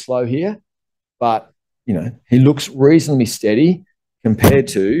very, very slow here, but, he looks reasonably steady compared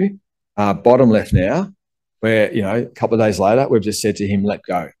to bottom left now, where, a couple of days later, we've just said to him, let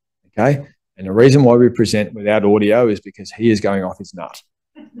go, okay? And the reason why we present without audio is because he is going off his nut.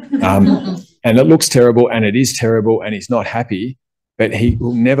 And it looks terrible, and it is terrible, and he's not happy, but he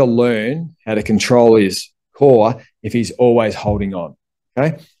will never learn how to control his core if he's always holding on,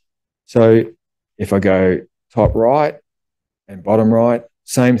 okay? So if I go top right and bottom right,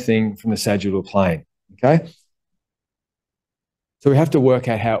 same thing from the sagittal plane, okay? So we have to work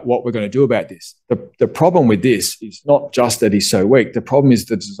out what we're going to do about this. The problem with this is not just that he's so weak. The problem is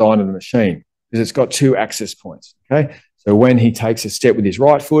the design of the machine, because it's got two access points, okay? So when he takes a step with his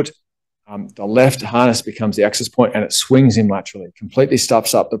right foot, the left harness becomes the access point, and it swings him laterally, completely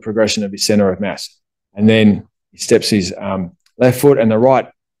stuffs up the progression of his center of mass. And then he steps his left foot, and the right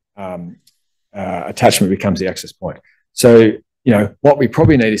attachment becomes the access point. So, what we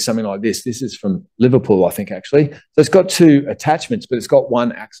probably need is something like this. This is from Liverpool, I think, actually. So it's got two attachments, but it's got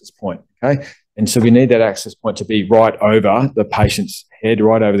one access point, okay? And so we need that access point to be right over the patient's head,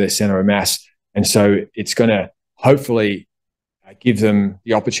 right over their center of mass. And so it's going to hopefully give them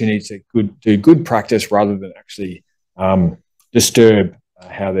the opportunity to do good practice rather than actually disturb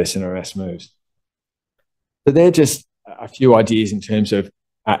how their center of mass moves. So they're just a few ideas in terms of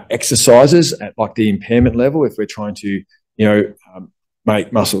exercises at like the impairment level, if we're trying to,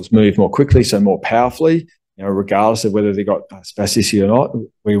 make muscles move more quickly, so more powerfully, regardless of whether they've got spasticity or not,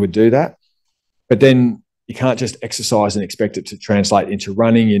 we would do that. But then you can't just exercise and expect it to translate into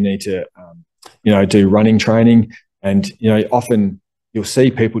running. You need to, do running training. And, often you'll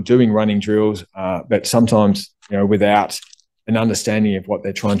see people doing running drills, but sometimes, without an understanding of what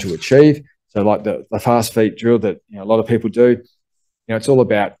they're trying to achieve. So like the fast feet drill that a lot of people do, it's all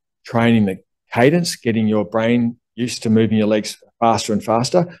about training the cadence, getting your brain used to moving your legs faster and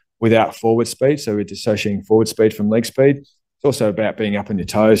faster without forward speed. So we're dissociating forward speed from leg speed. It's also about being up on your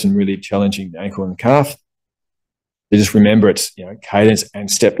toes and really challenging the ankle and the calf. You just remember it's cadence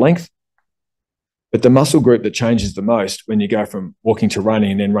and step length. But the muscle group that changes the most when you go from walking to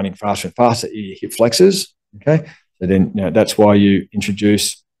running and then running faster and faster are your hip flexors. Okay, so then that's why you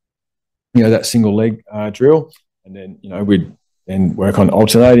introduce that single leg drill, and then we'd then work on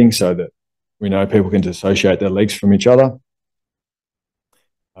alternating so that we know people can dissociate their legs from each other.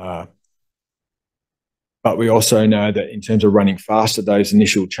 But we also know that in terms of running faster, those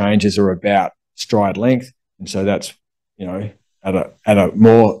initial changes are about stride length, and so that's at a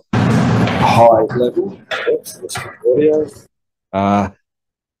more high level.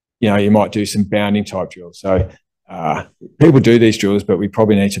 You might do some bounding type drills. So people do these drills, but we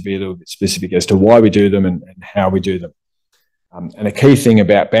probably need to be a little bit specific as to why we do them and how we do them. And a key thing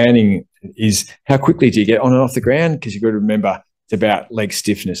about banding is how quickly do you get on and off the ground? Because you've got to remember it's about leg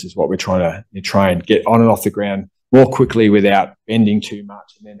stiffness is what we're trying to train. Get on and off the ground more quickly without bending too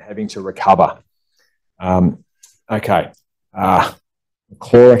much and then having to recover. Okay.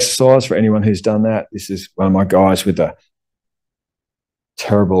 Claw exercise for anyone who's done that. This is one of my guys with a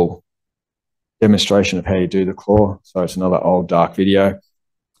terrible demonstration of how you do the claw. So it's another old dark video.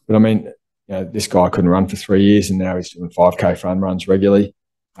 But I mean, this guy couldn't run for 3 years and now he's doing 5K fun runs regularly.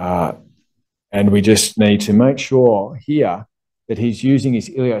 And we just need to make sure here that he's using his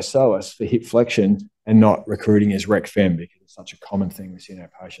iliopsoas for hip flexion and not recruiting his rec fem, because it's such a common thing we see in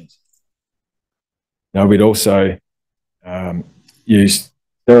our patients. Now, we'd also use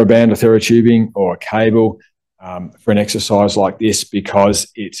TheraBand or TheraTubing or a cable for an exercise like this,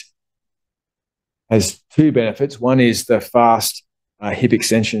 because it has two benefits. One is the fast hip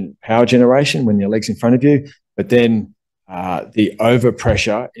extension power generation when your leg's in front of you, but then the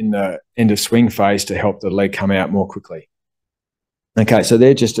overpressure in the end of swing phase to help the leg come out more quickly. Okay, so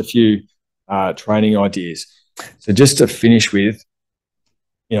they're just a few training ideas. So just to finish with,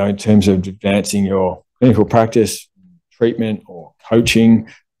 in terms of advancing your clinical practice, treatment or coaching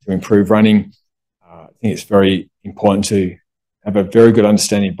to improve running, I think it's very important to have a very good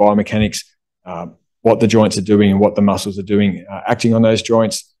understanding of biomechanics, what the joints are doing and what the muscles are doing, acting on those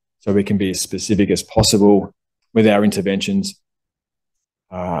joints, so we can be as specific as possible with our interventions.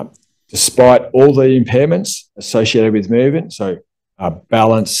 Despite all the impairments associated with movement, so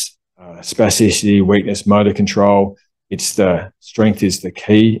balance, spasticity, weakness, motor control, strength is the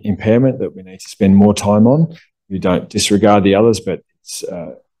key impairment that we need to spend more time on. We don't disregard the others, but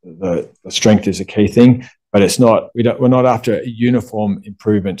the strength is a key thing. But we're not after a uniform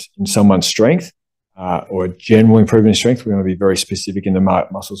improvement in someone's strength or a general improvement in strength. We want to be very specific in the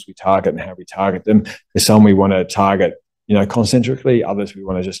muscles we target and how we target them. There's some we want to target, concentrically. Others we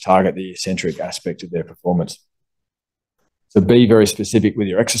want to just target the eccentric aspect of their performance. So be very specific with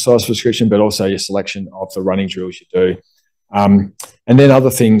your exercise prescription, but also your selection of the running drills you do. And then other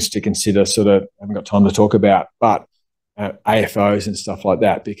things to consider, I haven't got time to talk about, but AFOs and stuff like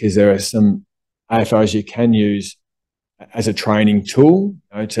that, because there are some AFOs you can use as a training tool,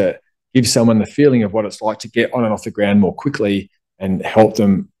 to give someone the feeling of what it's like to get on and off the ground more quickly and help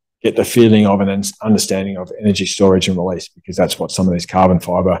them get the feeling of an understanding of energy storage and release, because that's what some of these carbon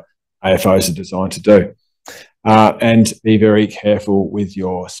fiber AFOs are designed to do. And be very careful with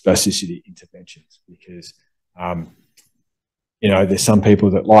your spasticity interventions, because, there's some people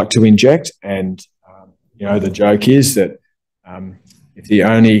that like to inject, and, the joke is that if the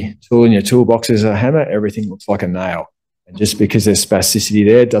only tool in your toolbox is a hammer, everything looks like a nail. And just because there's spasticity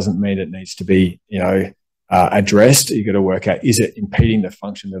there doesn't mean it needs to be, addressed. You've got to work out, is it impeding the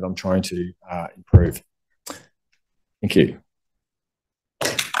function that I'm trying to improve? Thank you.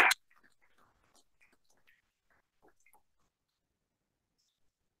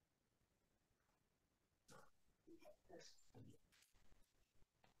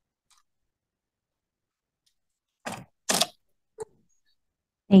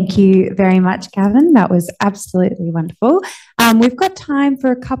 Thank you very much, Gavin. That was absolutely wonderful. We've got time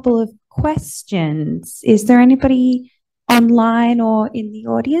for a couple of questions. Is there anybody online or in the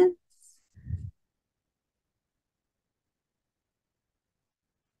audience?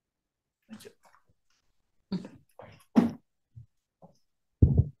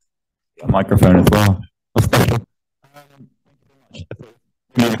 A microphone as well.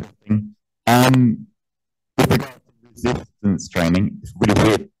 With regard to resistance training, it's really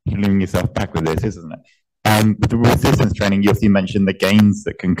weird healing yourself back with this, isn't it? With the resistance training, you obviously mentioned the gains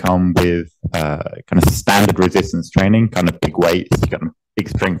that can come with kind of standard resistance training, kind of big weights, kind of big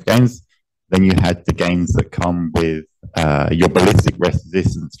strength gains. Then you had the gains that come with your ballistic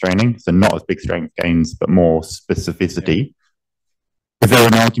resistance training, so not as big strength gains, but more specificity. Is there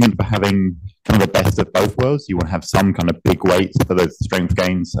an argument for having kind of the best of both worlds? You want to have some kind of big weights for those strength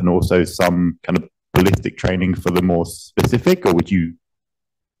gains and also some kind of ballistic training for the more specific, or would you?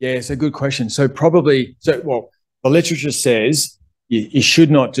 Yeah, it's a good question. The literature says you should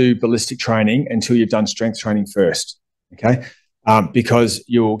not do ballistic training until you've done strength training first, okay? Because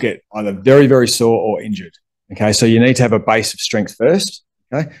you will get either very, very sore or injured, okay? So you need to have a base of strength first,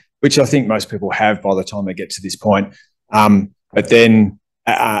 okay? Which I think most people have by the time they get to this point. But then,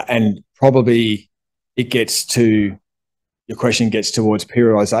 and probably your question gets towards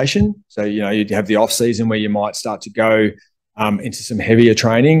periodization. So, you'd have the off season where you might start to go into some heavier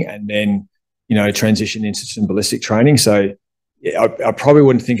training and then, transition into some ballistic training. So yeah, I probably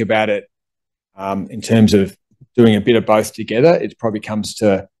wouldn't think about it in terms of doing a bit of both together. It probably comes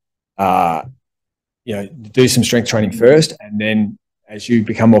to, do some strength training first, and then as you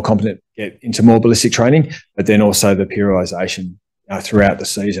become more competent, get into more ballistic training, but then also the periodization throughout the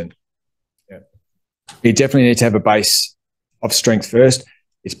season. Yeah. You definitely need to have a base of strength first.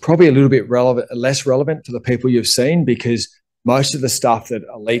 It's probably a little bit less relevant for the people you've seen, because most of the stuff that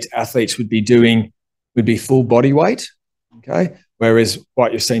elite athletes would be doing would be full body weight, okay? Whereas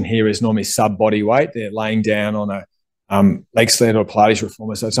what you've seen here is normally sub body weight. They're laying down on a leg sled or Pilates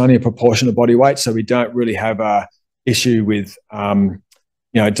reformer, so it's only a proportion of body weight. So we don't really have a issue with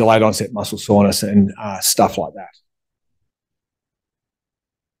delayed onset muscle soreness and stuff like that.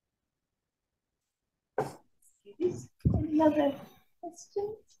 Any other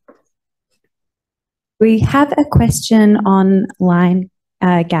questions? We have a question online,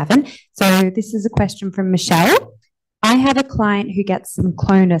 Gavin. So this is a question from Michelle. I have a client who gets some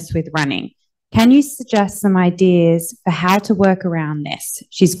clonus with running. Can you suggest some ideas for how to work around this?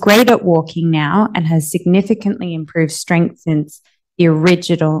 She's great at walking now and has significantly improved strength since the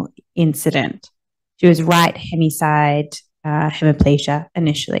original incident. She was right hemiside hemiplegia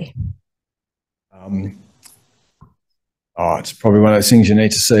initially. It's probably one of those things you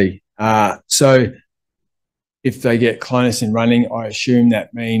need to see. So if they get clonus in running, I assume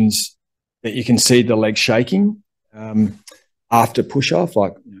that means that you can see the leg shaking after push-off,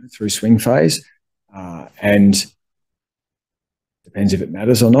 like through swing phase, and depends if it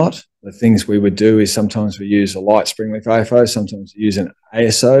matters or not. The things we would do is sometimes we use a light spring-leaf AFO, sometimes we use an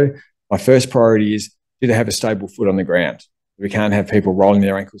ASO. My first priority is, do they have a stable foot on the ground? We can't have people rolling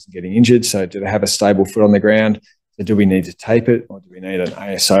their ankles and getting injured, so do they have a stable foot on the ground? So do we need to tape it, or do we need an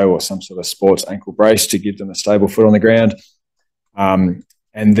ASO or some sort of sports ankle brace to give them a stable foot on the ground? And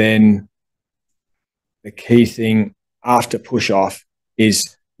then the key thing after push-off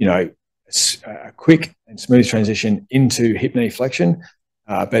is, a quick and smooth transition into hip-knee flexion,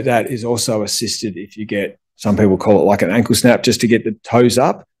 but that is also assisted if you get, some people call it like an ankle snap, just to get the toes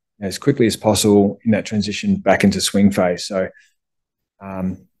up as quickly as possible in that transition back into swing phase. So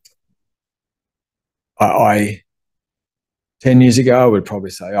I 10 years ago, I would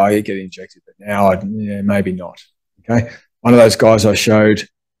probably say, oh, you get injected, but now maybe not. Okay. One of those guys I showed,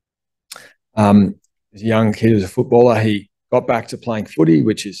 as a young kid, was a footballer. He got back to playing footy,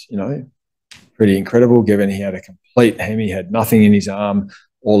 which is, pretty incredible given he had a complete hemi, had nothing in his arm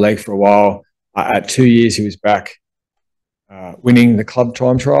or leg for a while. At 2 years, he was back winning the club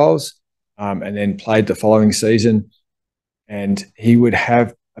time trials, and then played the following season. And he would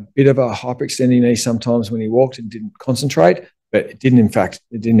have a bit of a hyperextending knee sometimes when he walked and didn't concentrate, but it didn't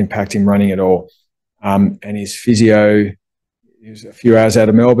impact him running at all. And his physio, he was a few hours out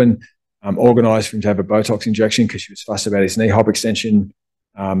of Melbourne, organised for him to have a Botox injection because she was fussed about his knee hyperextension.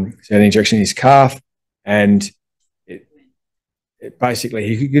 So he had an injection in his calf, and it basically,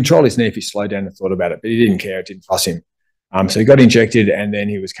 he could control his knee if he slowed down and thought about it, but he didn't care. It didn't fuss him. So he got injected, and then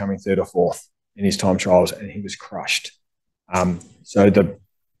he was coming third or fourth in his time trials, and he was crushed. So the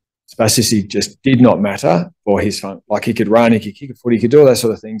spasticity just did not matter for his fun. Like, he could run, he could kick a foot, he could do all those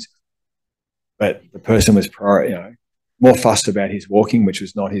sort of things, but the person was more fussed about his walking, which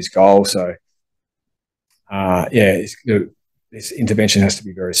was not his goal. So this intervention has to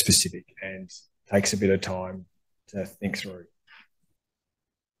be very specific and takes a bit of time to think through.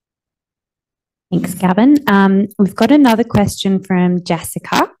 Thanks, Gavin. We've got another question from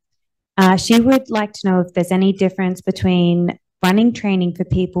Jessica. She would like to know if there's any difference between running training for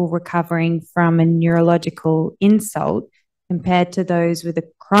people recovering from a neurological insult compared to those with a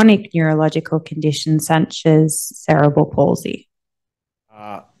chronic neurological condition such as cerebral palsy.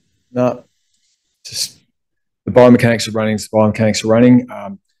 No, just the biomechanics of running is the biomechanics of running.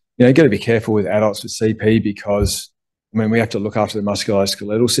 You've got to be careful with adults with CP because, we have to look after the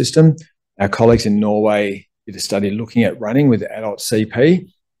musculoskeletal system. Our colleagues in Norway did a study looking at running with adult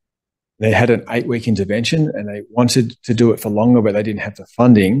CP. They had an 8-week intervention, and they wanted to do it for longer, but they didn't have the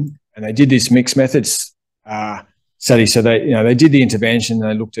funding. And they did this mixed methods study. So they did the intervention,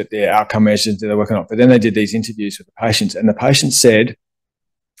 and they looked at their outcome measures that they're working on. But then they did these interviews with the patients, and the patients said,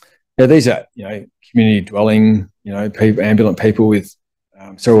 these are community dwelling, ambulant people with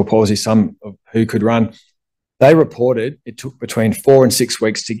cerebral palsy, some of who could run. They reported it took between 4 and 6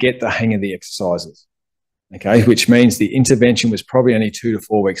 weeks to get the hang of the exercises, okay, which means the intervention was probably only 2 to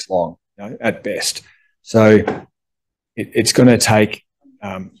 4 weeks long, at best. So it's going to take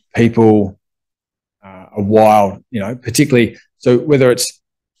people a while, particularly. So whether it's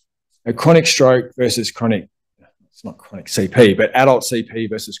a chronic stroke versus chronic, it's not chronic CP, but adult CP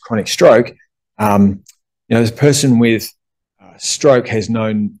versus chronic stroke, the person with stroke has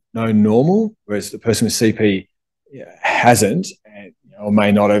no normal, whereas the person with CP hasn't, and, or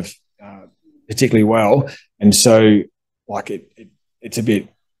may not have particularly well. And so, it's a bit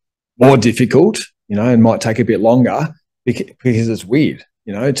more difficult, and might take a bit longer because it's weird,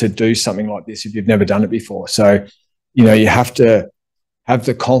 to do something like this if you've never done it before. So, you have to have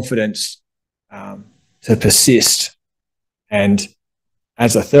the confidence to persist, and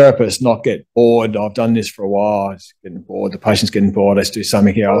as a therapist, not get bored. I've done this for a while. I'm getting bored. The patient's getting bored. Let's do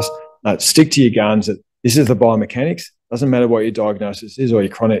something else. No, stick to your guns. This is the biomechanics. Doesn't matter what your diagnosis is or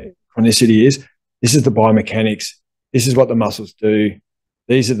your chronicity is. This is the biomechanics. This is what the muscles do.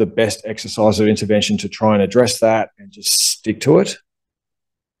 These are the best exercises or intervention to try and address that, and just stick to it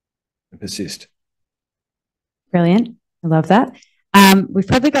and persist. Brilliant. I love that. We've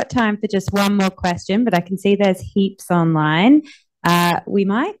probably got time for just one more question, but I can see there's heaps online. We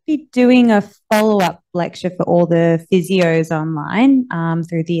might be doing a follow-up lecture for all the physios online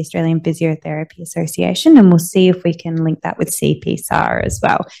through the Australian Physiotherapy Association, and we'll see if we can link that with CPSARA as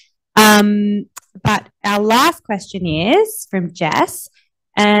well. But our last question is from Jess,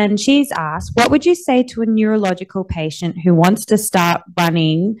 and she's asked, what would you say to a neurological patient who wants to start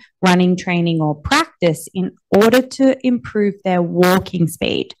running training or practice in order to improve their walking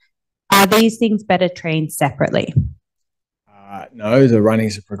speed? Are these things better trained separately? No, the running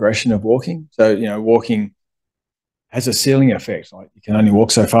is a progression of walking. So, walking has a ceiling effect. Like, you can only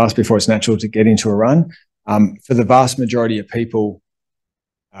walk so fast before it's natural to get into a run. For the vast majority of people,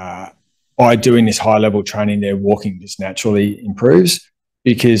 by doing this high-level training, their walking just naturally improves,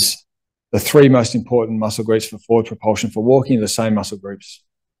 because the three most important muscle groups for forward propulsion for walking are the same muscle groups,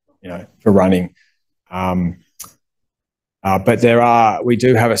 for running. But we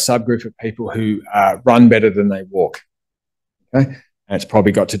do have a subgroup of people who run better than they walk. Okay, and it's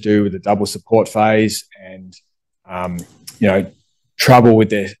probably got to do with the double support phase and trouble with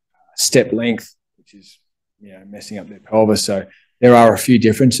their step length, which is messing up their pelvis. So there are a few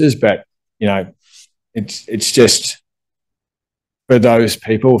differences, but it's just, for those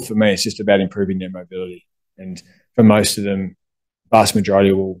people, for me, it's just about improving their mobility. And for most of them, vast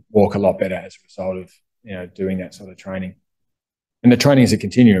majority will walk a lot better as a result of doing that sort of training. And the training is a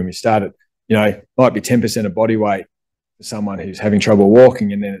continuum. You start at might be 10% of body weight for someone who's having trouble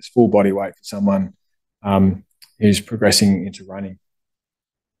walking, and then it's full body weight for someone who's progressing into running.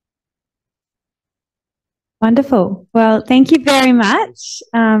 Wonderful. Well, thank you very much,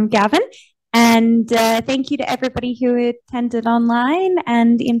 Gavin. And thank you to everybody who attended online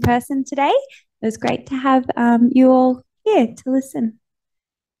and in person today. It was great to have you all here to listen.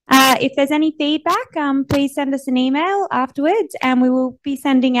 If there's any feedback, please send us an email afterwards, and we will be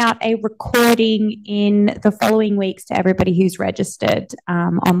sending out a recording in the following weeks to everybody who's registered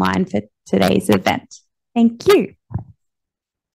online for today's event. Thank you.